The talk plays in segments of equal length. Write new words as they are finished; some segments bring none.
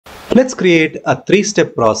Let's create a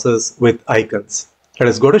three-step process with icons. Let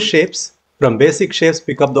us go to Shapes. From Basic Shapes,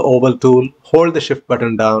 pick up the Oval tool, hold the Shift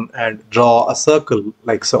button down and draw a circle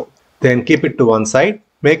like so. Then keep it to one side,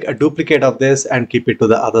 make a duplicate of this and keep it to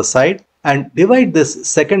the other side, and divide this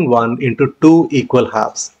second one into two equal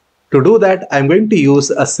halves. To do that, I'm going to use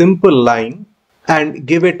a simple line and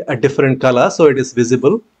give it a different color so it is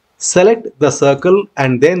visible. Select the circle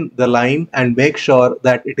and then the line and make sure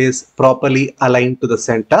that it is properly aligned to the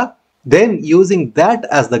center. Then using that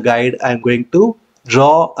as the guide, I'm going to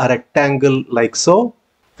draw a rectangle like so.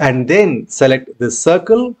 And then select this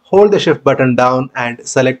circle, hold the Shift button down and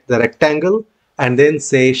select the rectangle and then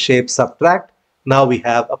say Shape Subtract. Now we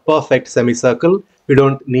have a perfect semicircle. We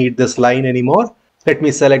don't need this line anymore. Let me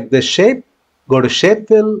select this shape, go to Shape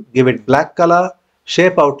Fill, give it black color,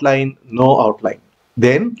 Shape Outline, no outline.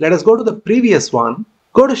 Then let us go to the previous one,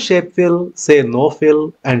 go to Shape Fill, say no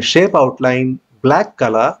fill and Shape Outline, black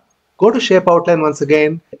color. Go to Shape Outline once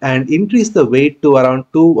again and increase the weight to around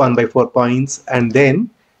 2 1/4 points and then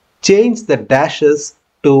change the dashes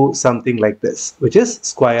to something like this, which is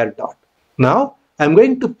square dot. Now I'm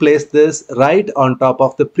going to place this right on top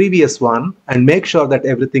of the previous one and make sure that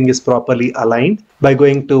everything is properly aligned by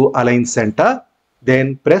going to Align Center,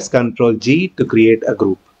 then press Ctrl G to create a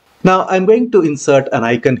group. Now I'm going to insert an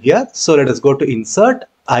icon here. So let us go to Insert,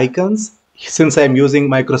 Icons. Since I'm using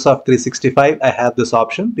Microsoft 365, I have this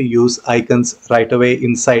option to use icons right away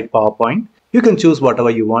inside PowerPoint. You can choose whatever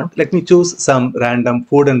you want. Let me choose some random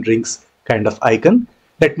food and drinks kind of icon.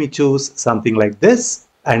 Let me choose something like this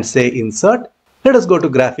and say Insert. Let us go to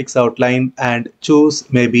Graphics Outline and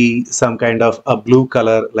choose maybe some kind of a blue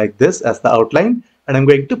color like this as the outline. And I'm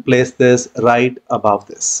going to place this right above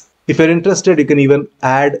this. If you're interested, you can even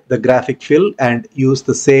add the graphic fill and use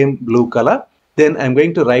the same blue color. Then I'm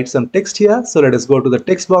going to write some text here. So let us go to the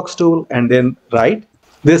text box tool and then write.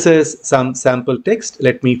 This is some sample text.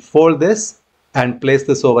 Let me fold this and place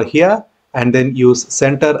this over here and then use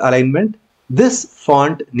center alignment. This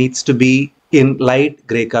font needs to be in light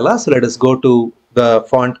gray color. So let us go to the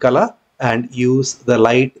font color and use the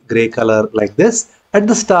light gray color like this. At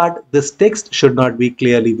the start, this text should not be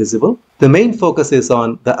clearly visible. The main focus is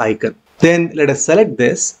on the icon. Then let us select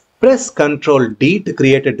this, press Ctrl D to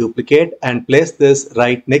create a duplicate and place this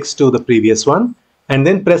right next to the previous one. And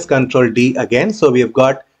then press Ctrl D again. So we have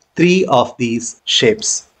got 3 of these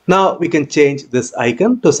shapes. Now we can change this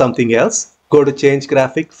icon to something else. Go to Change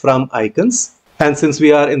Graphic from Icons. And since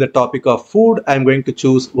we are in the topic of food, I'm going to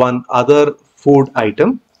choose one other food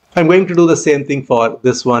item. I'm going to do the same thing for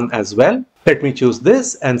this one as well. Let me choose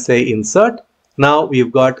this and say Insert. Now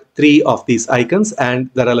we've got 3 of these icons and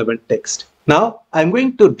the relevant text. Now I'm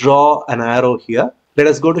going to draw an arrow here. Let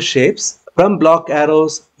us go to Shapes. From Block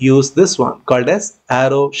Arrows, use this one called as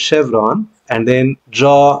Arrow Chevron and then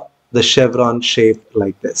draw the chevron shape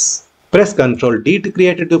like this. Press Ctrl D to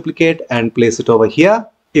create a duplicate and place it over here.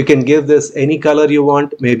 You can give this any color you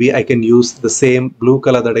want. Maybe I can use the same blue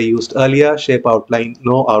color that I used earlier. Shape Outline,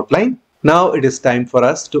 no outline. Now it is time for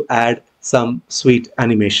us to add some sweet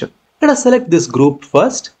animation. Let us select this group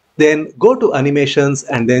first. Then go to Animations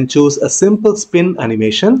and then choose a simple spin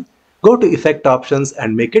animation. Go to Effect Options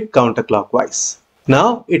and make it counterclockwise.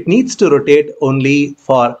 Now it needs to rotate only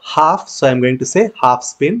for half. So I'm going to say half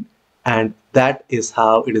spin and that is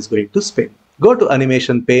how it is going to spin. Go to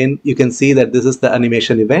Animation Pane. You can see that this is the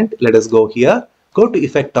animation event. Let us go here. Go to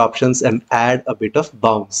Effect Options and add a bit of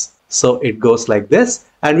bounce. So it goes like this.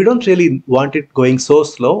 And we don't really want it going so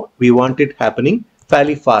slow. We want it happening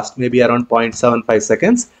fairly fast, maybe around 0.75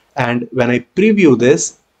 seconds. And when I preview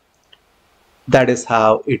this, that is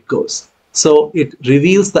how it goes. So it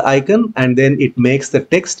reveals the icon and then it makes the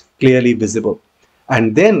text clearly visible.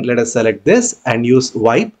 And then let us select this and use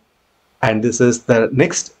Wipe. And this is the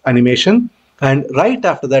next animation. And right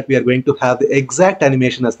after that, we are going to have the exact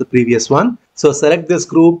animation as the previous one. So select this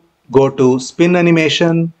group, go to Spin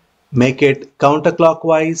Animation, make it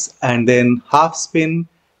counterclockwise and then half spin,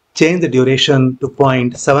 change the duration to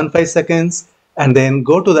 0.75 seconds and then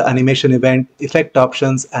go to the animation event, Effect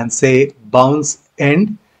Options and say Bounce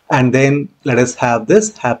End and then let us have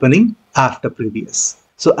this happening after previous.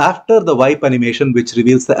 So after the wipe animation which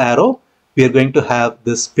reveals the arrow, we are going to have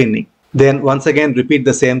this spinning. Then once again repeat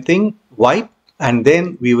the same thing, wipe and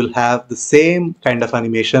then we will have the same kind of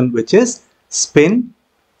animation which is spin,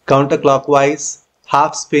 counterclockwise,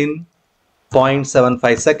 half spin,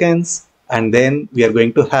 0.75 seconds and then we are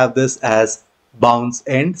going to have this as bounce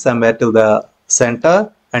end somewhere to the center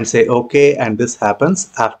and say OK and this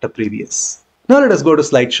happens after previous. Now let us go to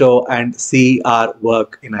slideshow and see our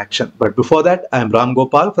work in action. But before that, I am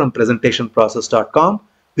Ramgopal from presentationprocess.com.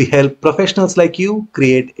 We help professionals like you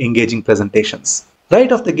create engaging presentations.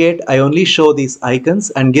 Right off the gate, I only show these icons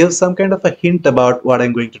and give some kind of a hint about what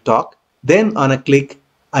I'm going to talk. Then on a click,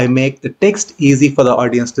 I make the text easy for the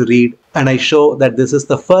audience to read, and I show that this is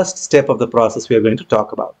the first step of the process we are going to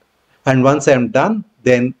talk about. And once I'm done,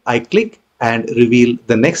 then I click and reveal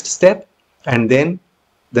the next step, and then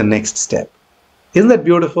the next step. Isn't that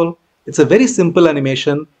beautiful? It's a very simple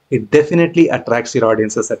animation. It definitely attracts your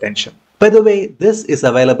audience's attention. By the way, this is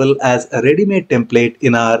available as a ready-made template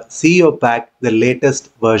in our CEO pack, the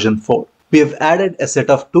latest version 4. We have added a set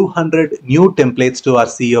of 200 new templates to our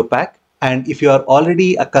CEO pack. And if you are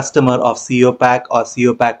already a customer of CEO pack or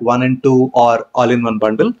CEO pack 1 and 2 or all-in-one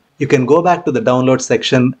bundle, you can go back to the download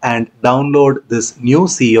section and download this new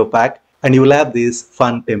CEO pack, and you will have these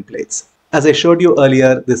fun templates. As I showed you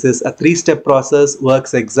earlier, this is a 3-step process,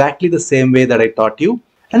 works exactly the same way that I taught you.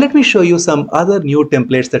 And let me show you some other new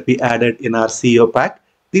templates that we added in our CEO pack.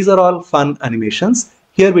 These are all fun animations.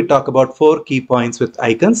 Here we talk about 4 key points with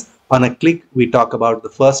icons. On a click, we talk about the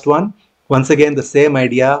first one. Once again, the same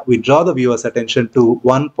idea, we draw the viewer's attention to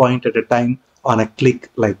one point at a time on a click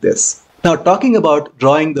like this. Now, talking about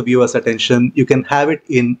drawing the viewer's attention, you can have it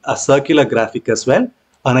in a circular graphic as well.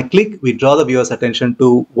 On a click, we draw the viewer's attention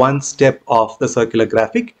to one step of the circular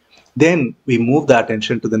graphic. Then we move the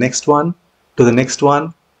attention to the next one, to the next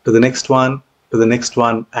one, to the next one, to the next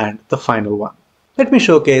one, and the final one. Let me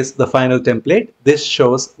showcase the final template. This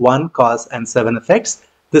shows 1 cause and 7 effects.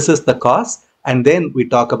 This is the cause. And then we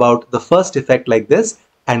talk about the first effect like this.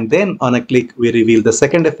 And then on a click, we reveal the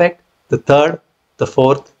second effect, the third, the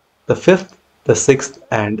fourth, the fifth, the sixth,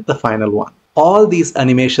 and the final one. All these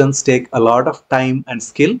animations take a lot of time and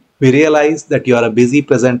skill. We realize that you are a busy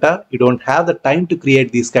presenter. You don't have the time to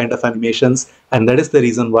create these kind of animations. And that is the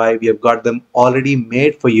reason why we have got them already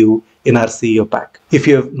made for you in our CEO pack. If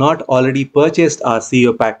you have not already purchased our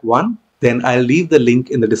CEO pack 1, then I'll leave the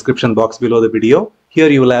link in the description box below the video. Here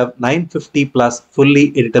you will have 950 plus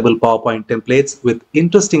fully editable PowerPoint templates with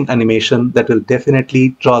interesting animation that will definitely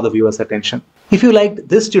draw the viewer's attention. If you liked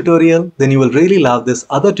this tutorial, then you will really love this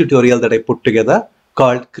other tutorial that I put together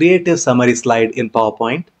called Creative Summary Slide in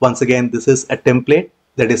PowerPoint. Once again, this is a template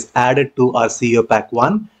that is added to our CEO pack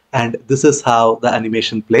 1, and this is how the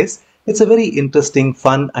animation plays. It's a very interesting,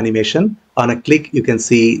 fun animation. On a click, you can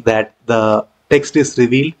see that the text is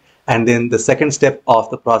revealed, and then the second step of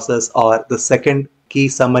the process or the second key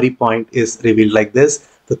summary point is revealed like this.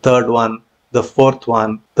 The third one, the fourth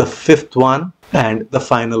one, the fifth one, and the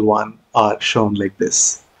final one are shown like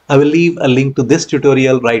this. I will leave a link to this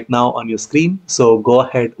tutorial right now on your screen, so go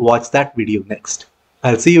ahead, watch that video next.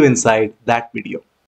 I'll see you inside that video.